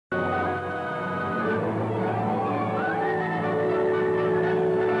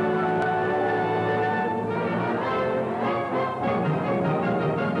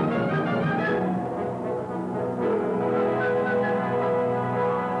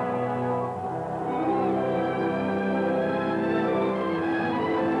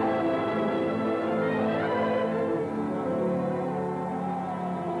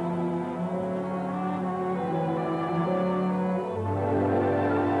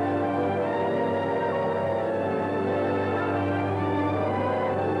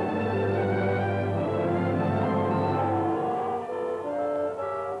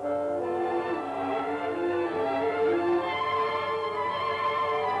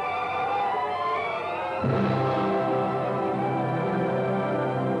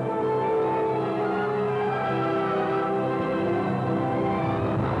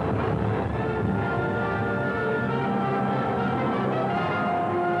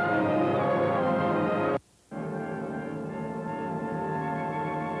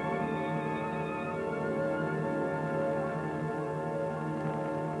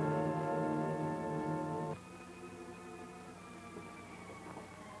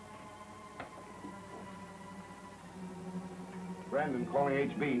Brandon calling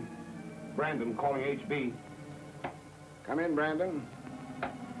HB. Brandon calling HB. Come in, Brandon.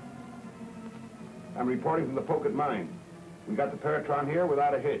 I'm reporting from the Pocket mine. We got the Paratron here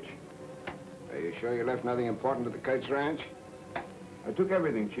without a hitch. Are you sure you left nothing important at the Kurtz ranch? I took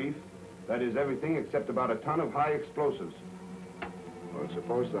everything, Chief. That is, everything except about a ton of high explosives. Well,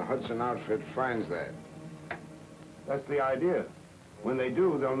 suppose the Hudson outfit finds that. That's the idea. When they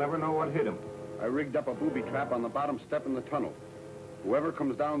do, they'll never know what hit them. I rigged up a booby trap on the bottom step in the tunnel. Whoever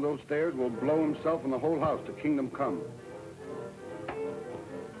comes down those stairs will blow himself and the whole house to kingdom come.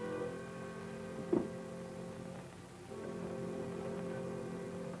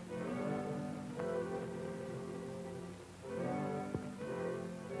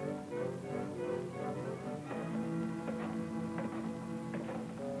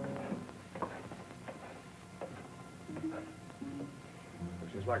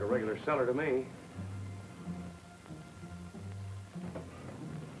 Looks just like a regular cellar to me.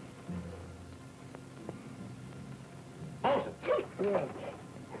 Bosun!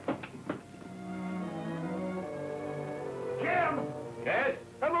 Jim! Yes?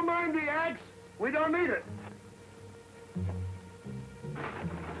 Never mind the axe. We don't need it.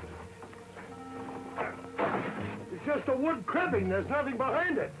 It's just a wood cribbing. There's nothing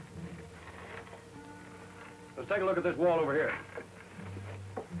behind it. Let's take a look at this wall over here.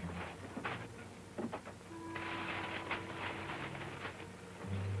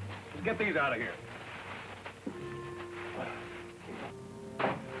 Let's get these out of here.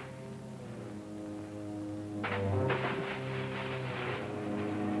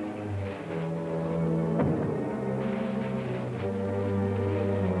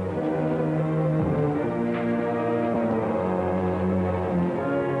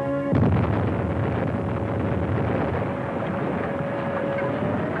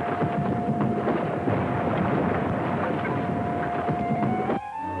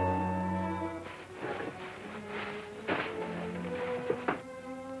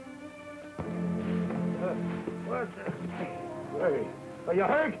 Are you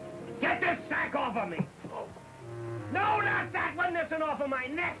hurt? Get this sack off of me! Oh. No, not that one! Listen off of my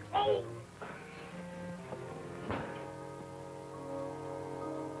neck! Oh!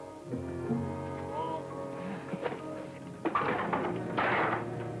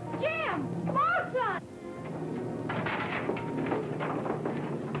 Jim! Bosun!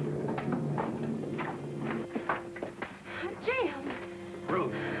 Jim!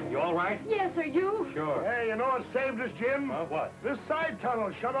 Ruth, you all right? Yes, are you? Sure. Hey, you know what saved us, Jim? What? This side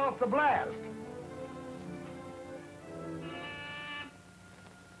tunnel shut off the blast.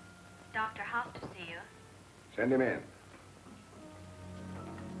 Dr. Hauss to see you. Send him in.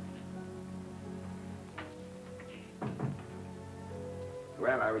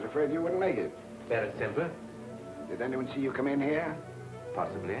 Well, I was afraid you wouldn't make it. Very simple. Did anyone see you come in here?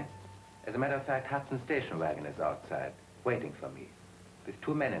 Possibly. As a matter of fact, Hudson's station wagon is outside, waiting for me, with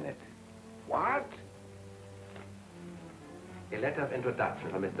 2 men in it. What? A letter of introduction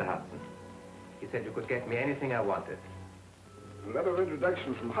from Mr. Hudson. He said you could get me anything I wanted. A letter of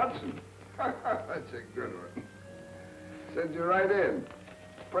introduction from Hudson. That's a good one. Send you right in.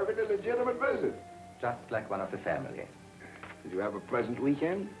 Perfectly legitimate visit. Just like one of the family. Did you have a pleasant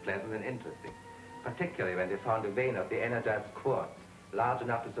weekend? Pleasant and interesting. Particularly when they found a vein of the energized quartz, large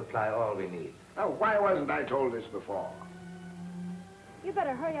enough to supply all we need. Now, why wasn't I told this before? You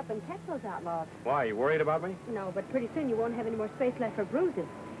better hurry up and catch those outlaws. Why, you worried about me? No, but pretty soon you won't have any more space left for bruises.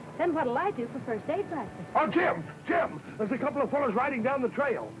 Then what'll I do for first aid practice? Oh, Jim! Jim! There's a couple of fellows riding down the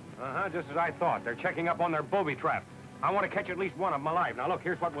trail. Uh-huh, just as I thought. They're checking up on their booby trap. I want to catch at least one of them alive. Now, look,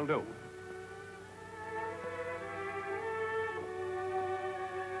 here's what we'll do.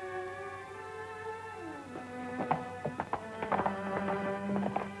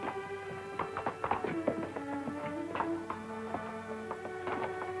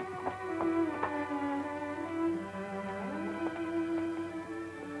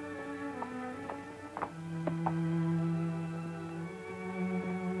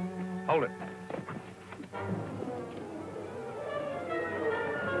 Hold it.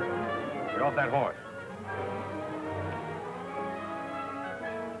 Get off that horse.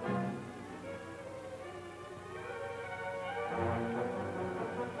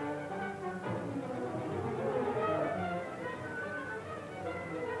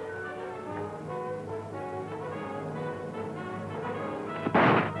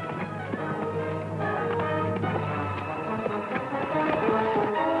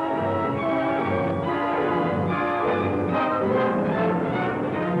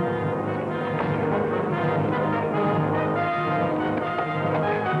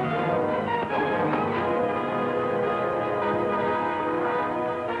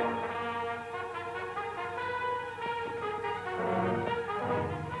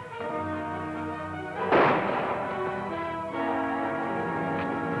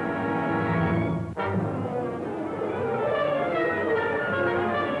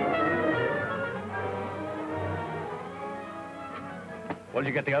 Well,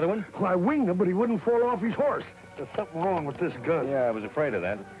 did you get the other one? Well, I winged him, but he wouldn't fall off his horse. There's something wrong with this gun. Yeah, I was afraid of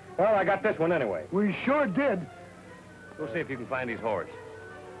that. Well, I got this one anyway. We sure did. Go see if you can find his horse.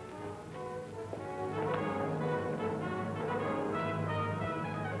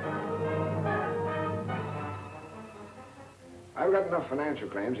 I've got enough financial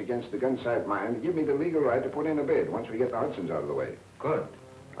claims against the Gunsite mine to give me the legal right to put in a bid once we get the Hudsons out of the way. Good.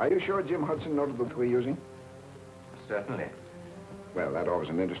 Are you sure Jim Hudson noted the we're using? Certainly. Well, that offers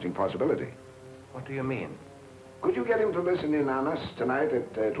an interesting possibility. What do you mean? Could you get him to listen in on us tonight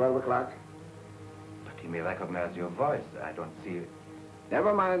at 12 o'clock? But he may recognize your voice. I don't see...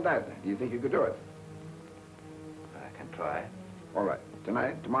 Never mind that. Do you think you could do it? I can try. All right.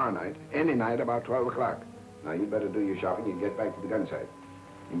 Tonight, tomorrow night, any night about 12 o'clock. Now, you'd better do your shopping and get back to the gun site.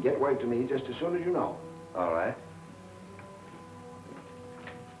 And get word to me just as soon as you know. All right.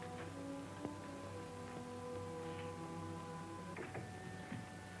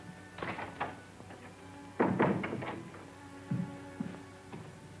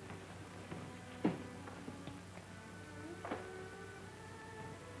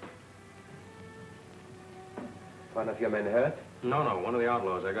 One of your men hurt? No, one of the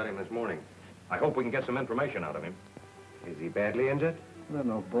outlaws. I got him this morning. I hope we can get some information out of him. Is he badly injured? There are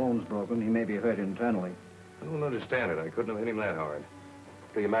no bones broken. He may be hurt internally. I don't understand it. I couldn't have hit him that hard.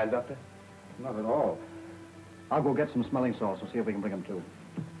 Do you mind, Doctor? Not at all. I'll go get some smelling salts and see if we can bring him to.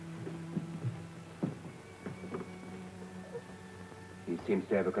 He seems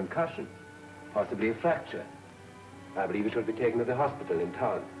to have a concussion, possibly a fracture. I believe he should be taken to the hospital in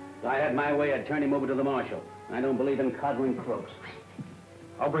town. If I had my way, I'd turn him over to the marshal. I don't believe in coddling crooks.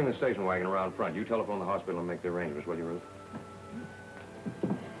 I'll bring the station wagon around front. You telephone the hospital and make the arrangements, will you, Ruth?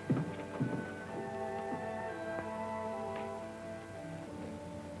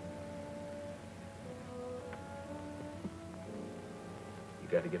 You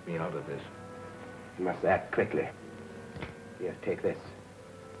got to get me out of this. You must act quickly. Here, take this.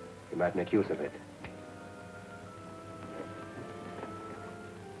 You might make use of it.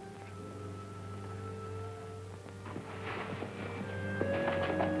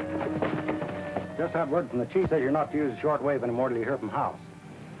 Just had word from the chief that you're not to use the shortwave anymore till you hear from Hauss.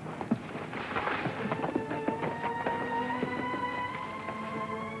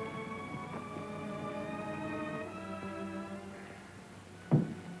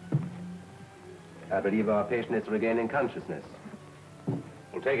 I believe our patient is regaining consciousness.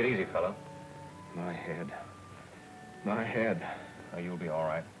 Well, take it easy, fella. My head. Oh, you'll be all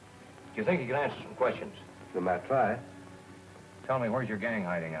right. Do you think you can answer some questions? You might try. Tell me, where's your gang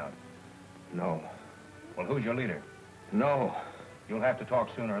hiding out? No. Well, who's your leader? No. You'll have to talk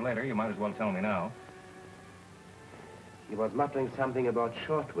sooner or later. You might as well tell me now. He was muttering something about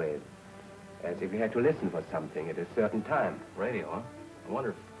shortwave, as if you had to listen for something at a certain time. Radio, huh? I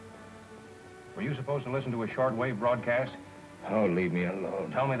wonder if... Were you supposed to listen to a shortwave broadcast? Oh, leave me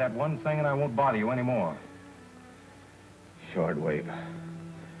alone. Tell me that one thing and I won't bother you anymore. Shortwave.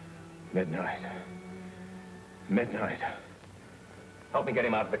 Midnight. Help me get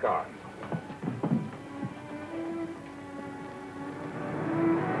him out of the car.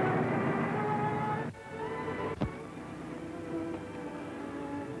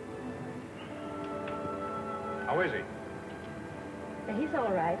 How is he? He's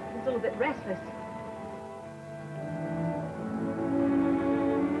all right. He's a little bit restless.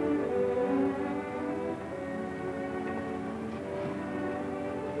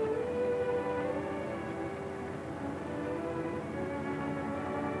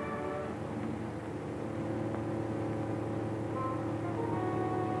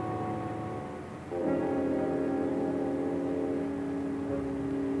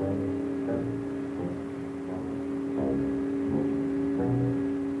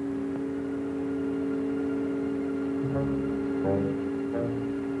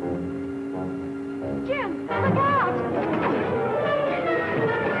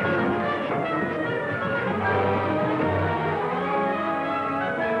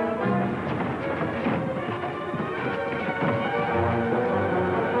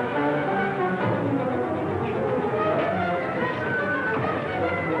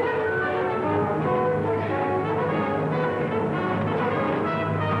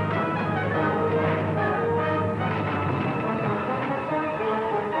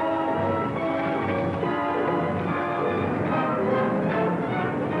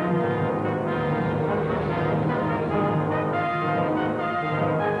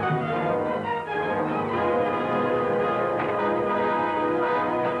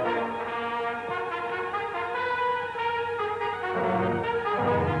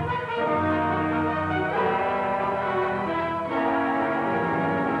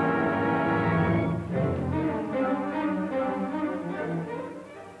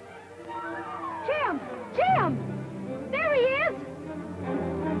 Jim! There he is!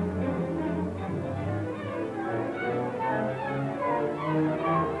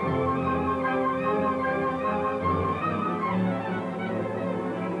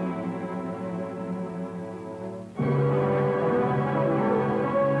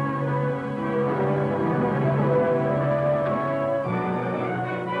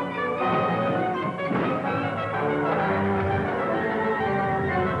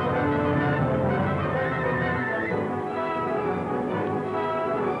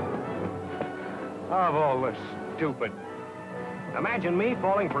 Of all the stupid. Imagine me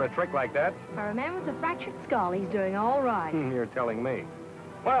falling for a trick like that. For a man with a fractured skull, he's doing all right. You're telling me.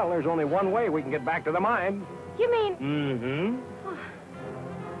 Well, there's only one way we can get back to the mine. You mean... Mm-hmm.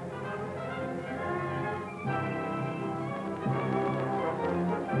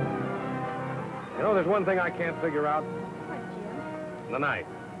 You know, there's one thing I can't figure out. What, Jim? The knife.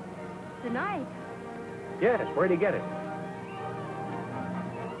 The knife? Yes, where'd he get it?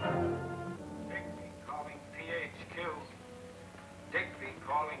 Digby calling PHQ. Digby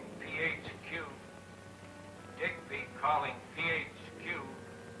calling PHQ. Digby calling PHQ.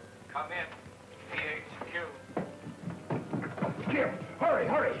 Come in, PHQ. Jim, hurry,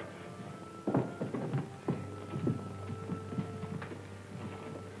 hurry.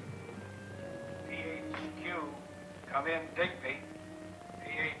 PHQ. Come in, Digby.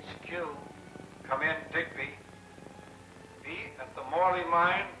 PHQ. Come in, Digby. Be at the Morley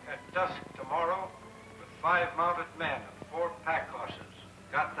mine at dusk tomorrow with 5 mounted men and 4 pack horses.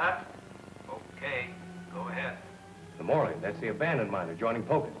 Got that? Okay, go ahead. The Morley, that's the abandoned mine adjoining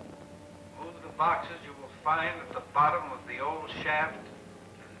Pocus. Move the boxes you will find at the bottom of the old shaft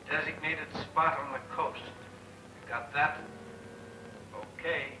in a designated spot on the coast. Got that?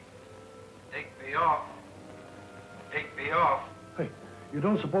 Okay. Digby off. Digby off. Hey, you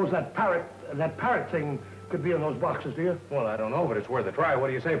don't suppose that parrot thing could be in those boxes, do you? Well, I don't know, but it's worth a try. What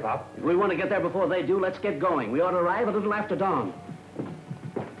do you say, Pop? If we want to get there before they do, let's get going. We ought to arrive a little after dawn.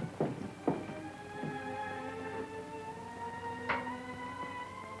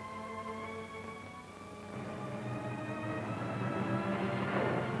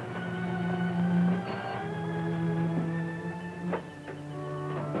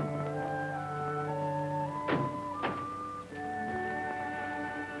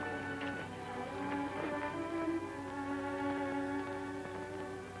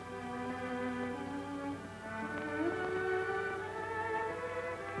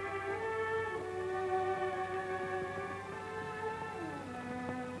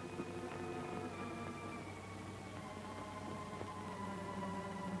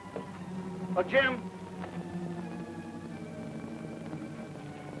 Oh, Jim.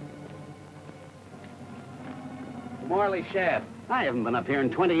 Morley shaft. I haven't been up here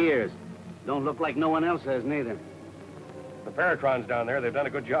in 20 years. Don't look like no one else has, neither. The Paratron's down there. They've done a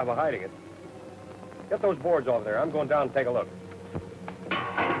good job of hiding it. Get those boards off there. I'm going down and take a look.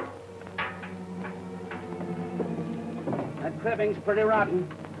 That cribbing's pretty rotten.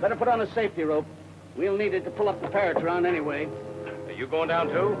 Better put on a safety rope. We'll need it to pull up the Paratron anyway. Are you going down,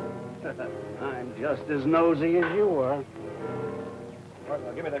 too? I'm just as nosy as you are. All right,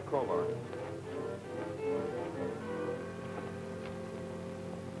 now give me that crowbar.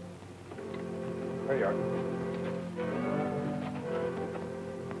 There you are.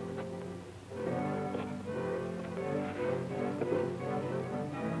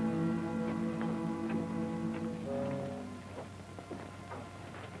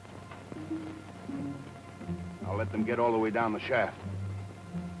 I'll let them get all the way down the shaft.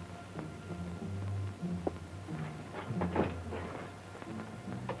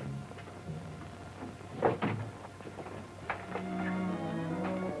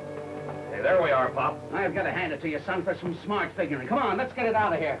 There we are, Pop. I've got to hand it to you, son, for some smart figuring. Come on, let's get it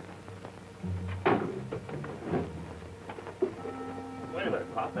out of here. Wait a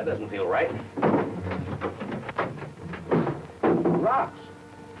minute, Pop. That doesn't feel right. Rocks.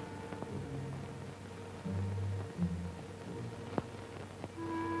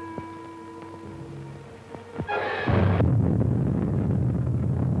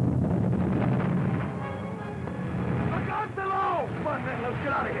 Look out below! Come on, man, let's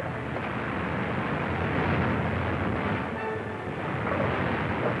get out of here.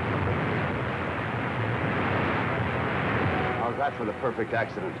 How's that for the perfect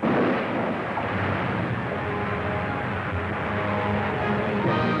accident?